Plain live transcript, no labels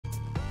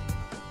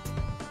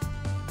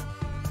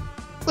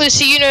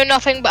Lucy, you know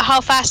nothing but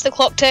how fast the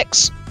clock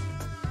ticks.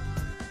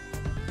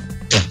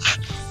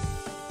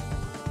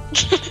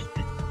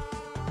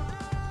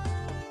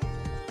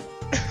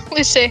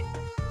 Lucy.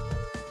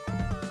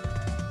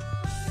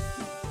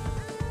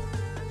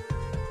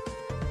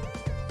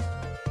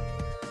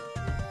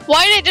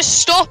 Why did it just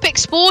stop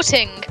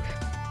exporting?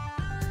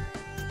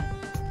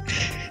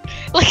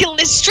 Like,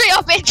 straight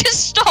up, it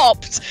just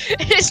stopped.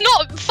 It's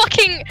not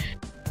fucking...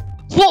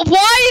 What?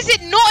 Why is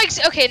it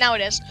not okay, now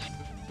it is.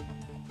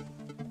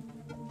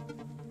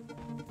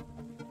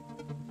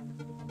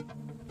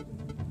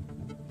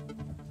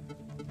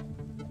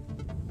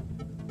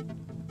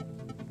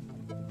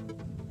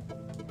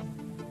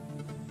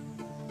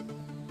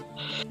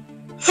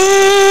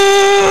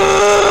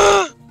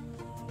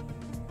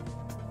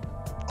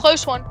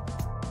 Close one.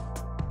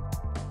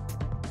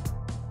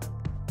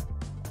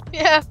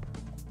 Yeah.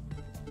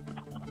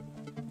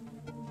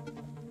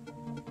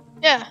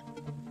 Yeah.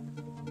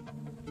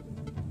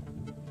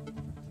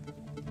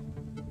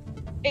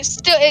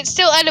 It's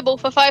still edible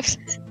for 5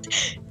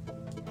 seconds.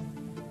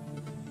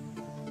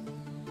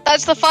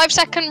 That's the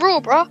 5-second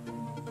rule, bro.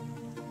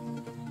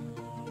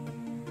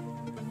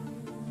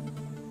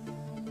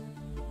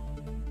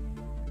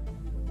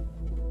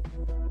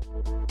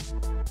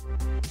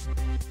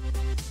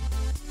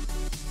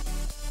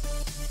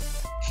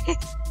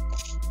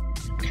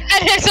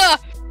 Editor!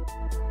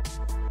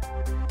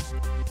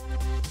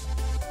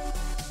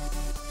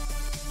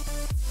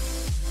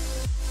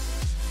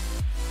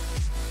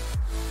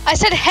 I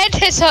said head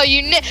hitter,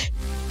 you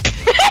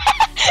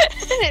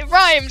It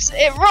rhymes,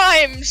 it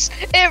rhymes,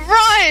 it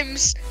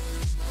rhymes!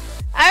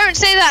 I don't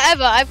say that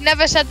ever, I've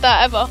never said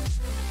that ever.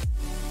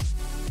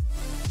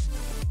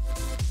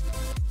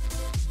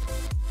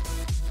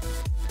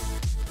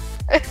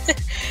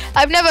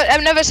 I've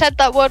never said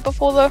that word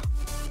before though.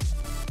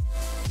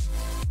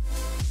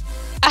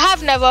 I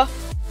have never.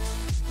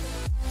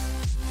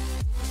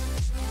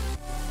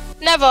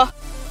 Never.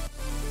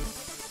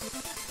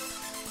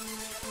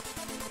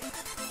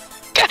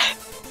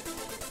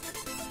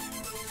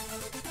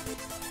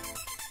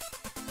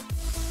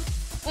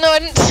 No, I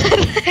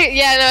didn't.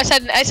 Yeah,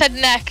 no, I said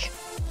neck.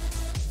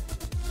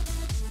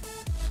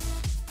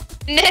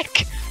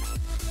 Nick.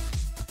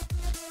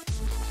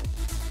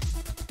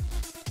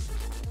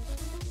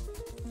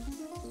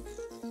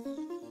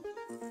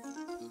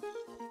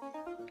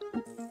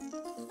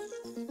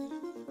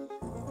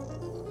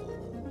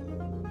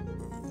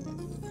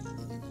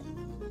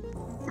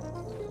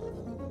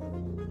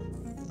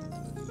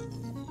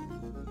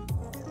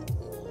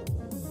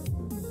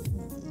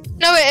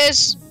 No, it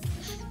is.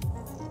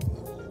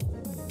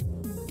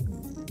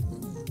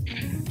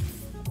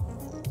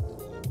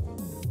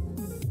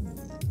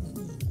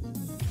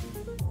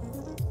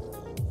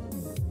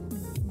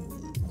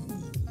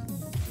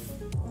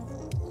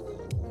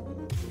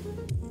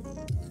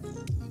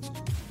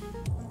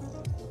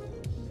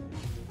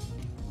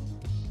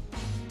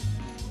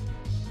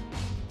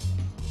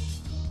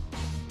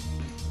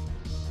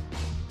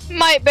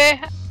 Might be.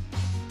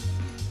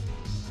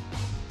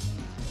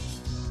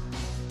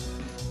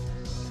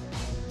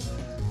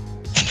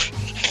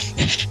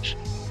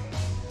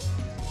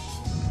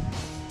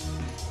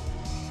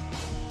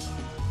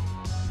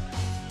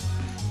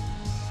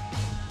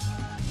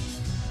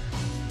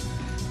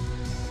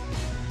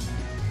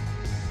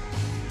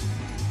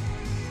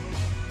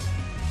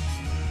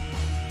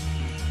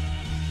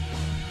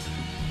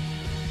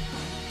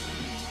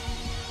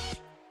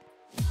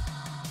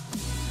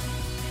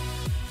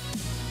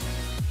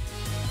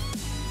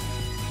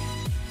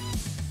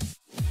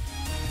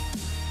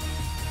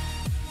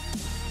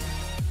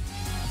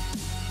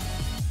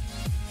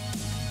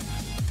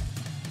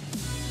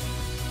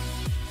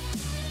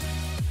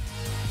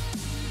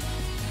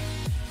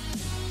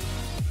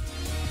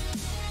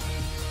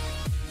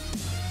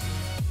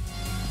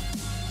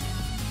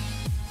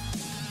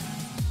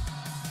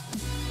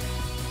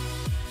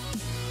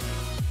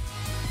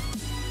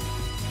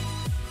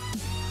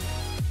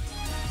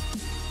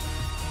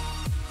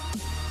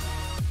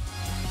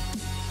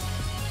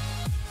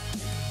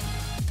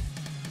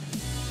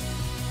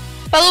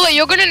 By the way,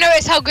 you're gonna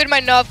notice how good my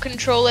nerve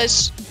control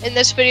is in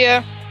this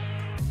video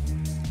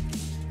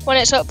when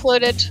it's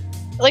uploaded.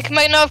 Like,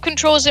 my nerve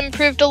control has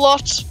improved a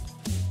lot.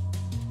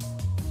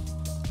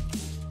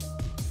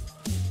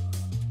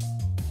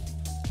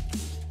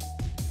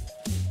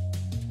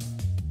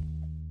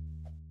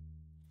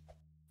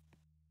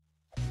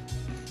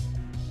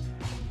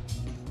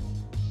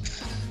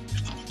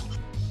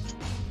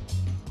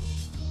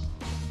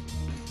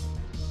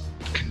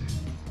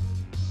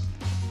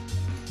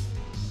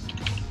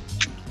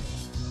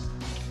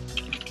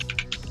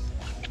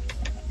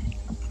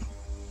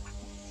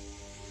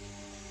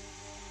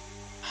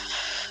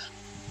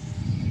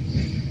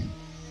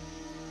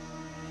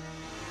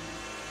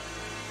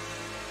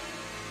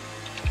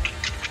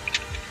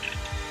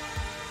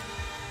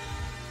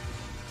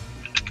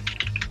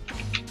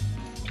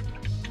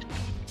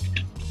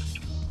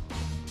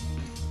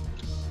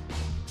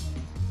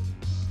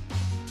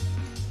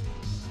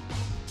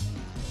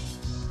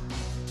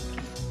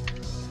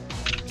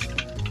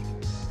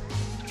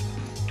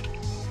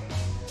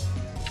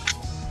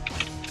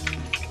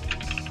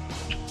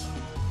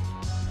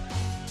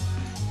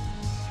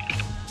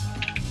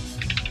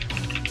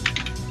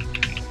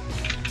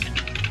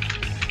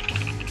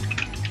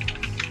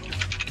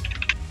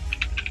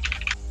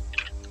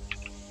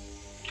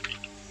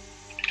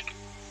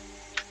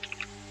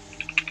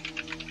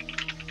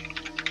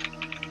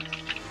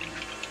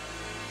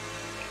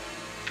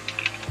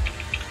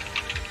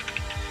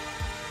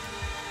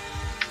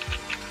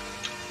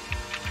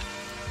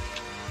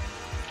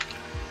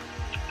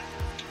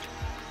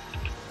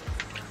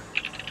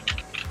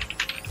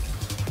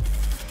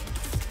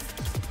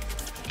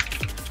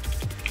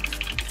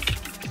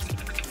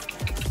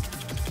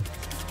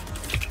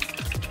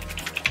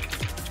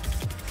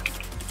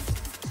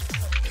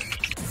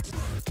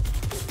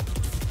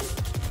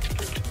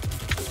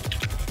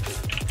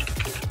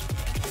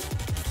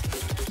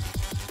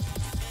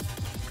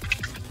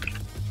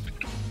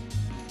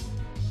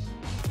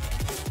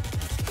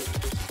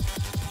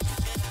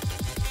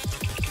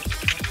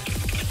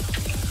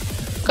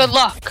 Good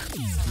luck.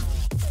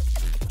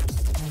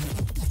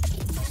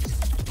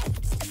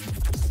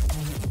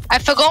 I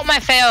forgot my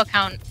fail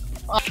count.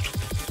 Oh.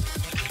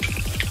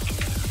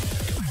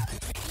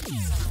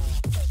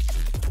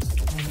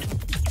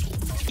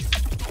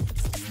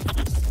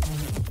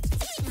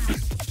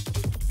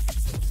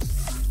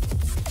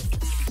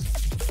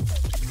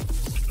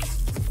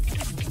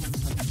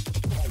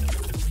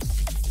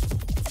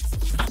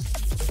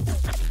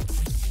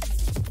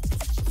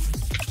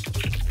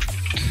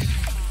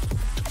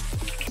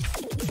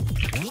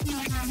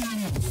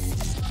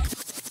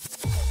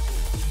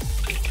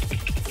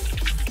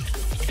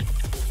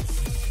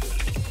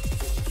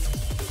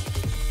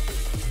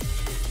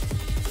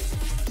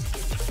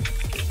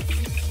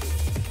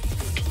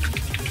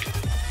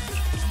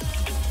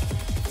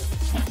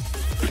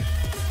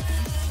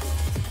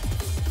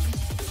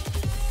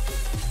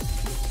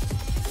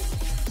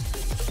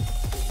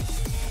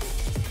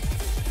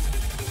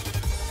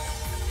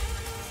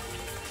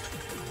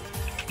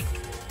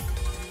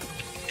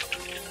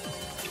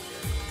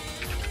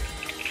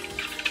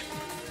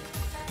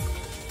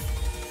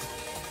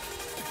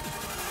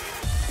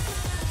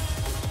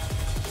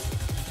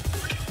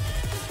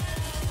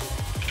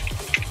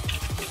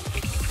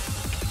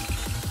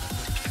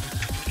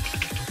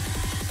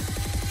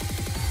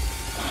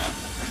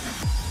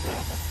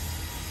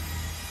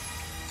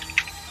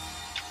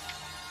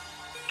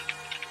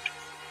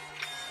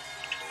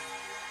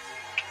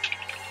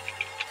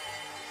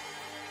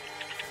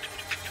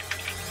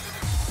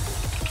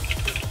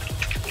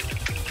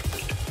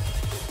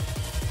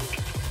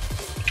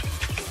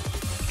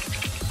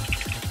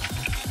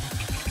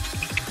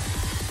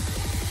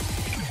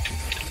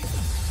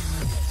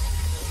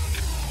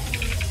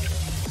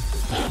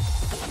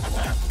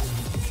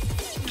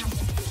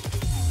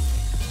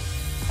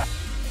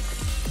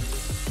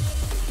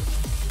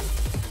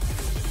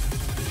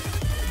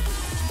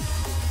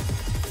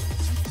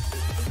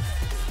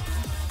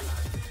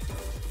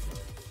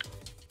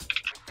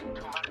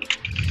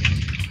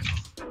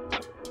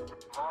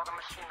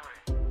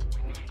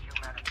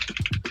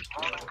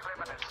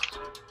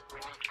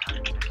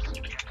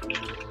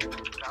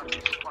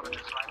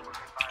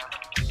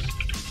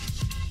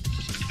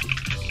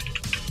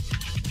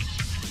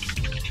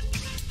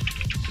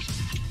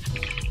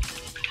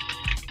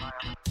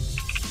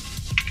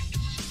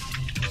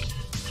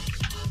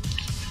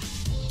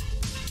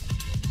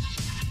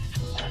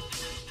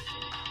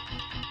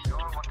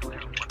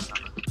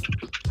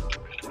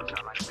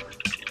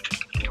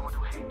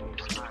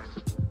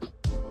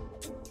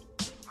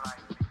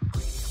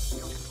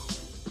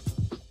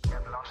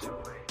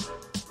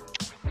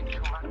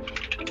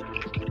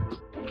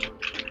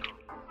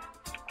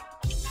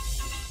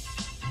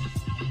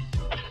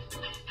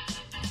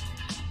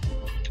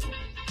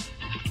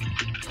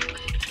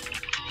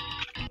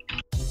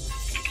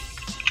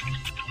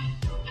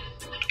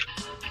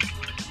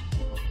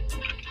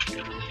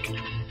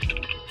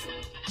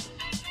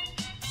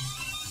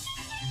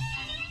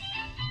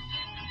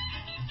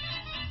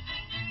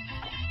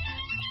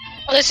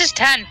 Oh, this is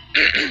 10.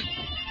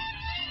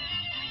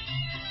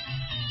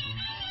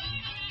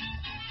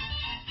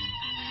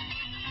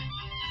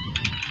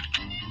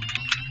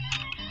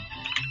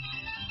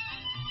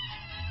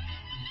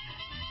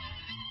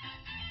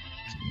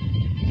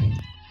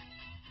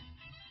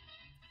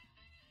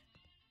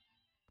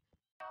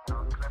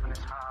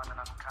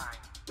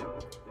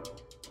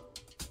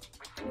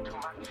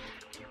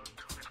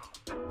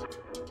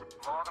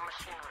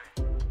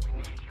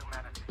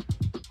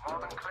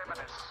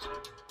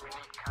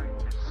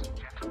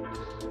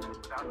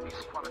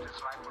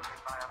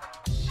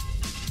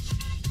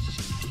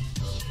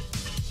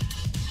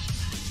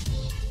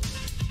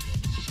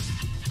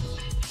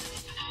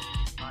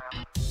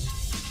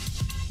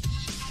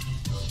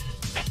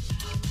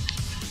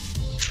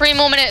 Three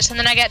more minutes and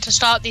then I get to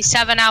start the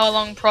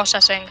 7-hour-long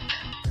processing.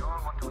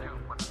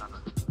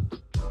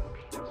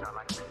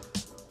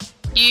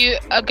 You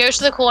go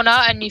to the corner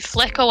and you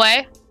flick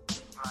away,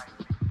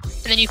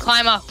 and then you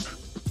climb up.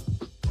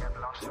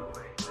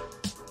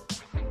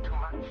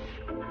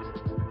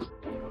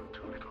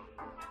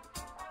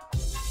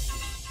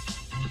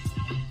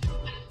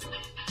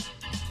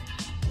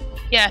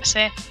 Yeah,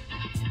 see?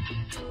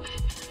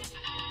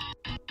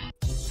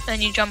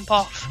 Then you jump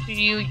off.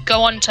 You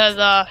go onto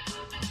the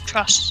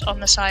truss on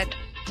the side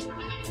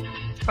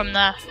from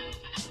there.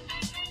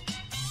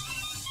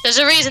 There's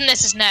a reason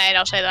this is netted,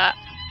 I'll say that.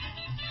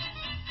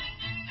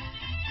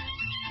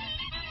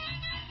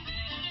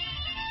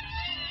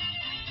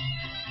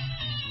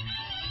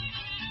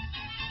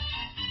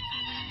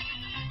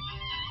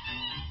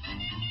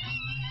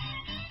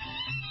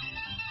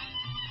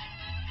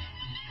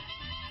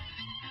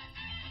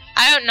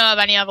 I don't know of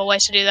any other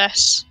ways to do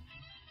this.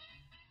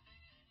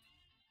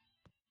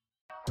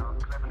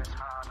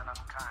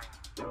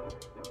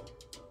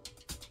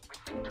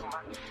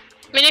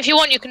 I mean, if you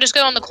want, you can just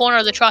go on the corner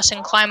of the truss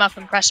and climb up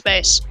and press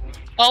space.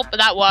 Oh, but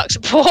that works.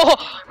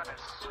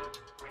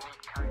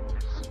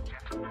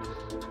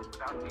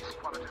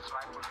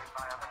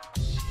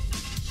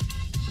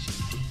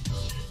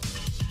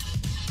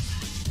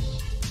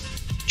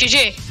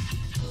 GG.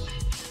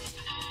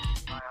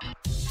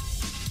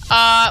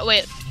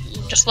 Wait.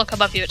 Just look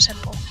above you, it's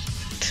simple.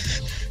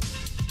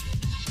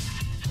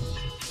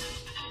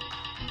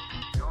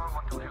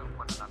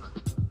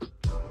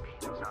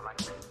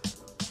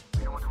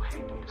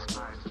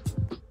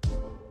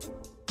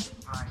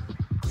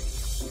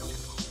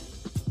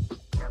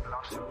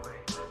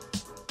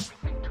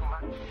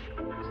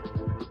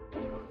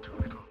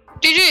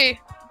 GG.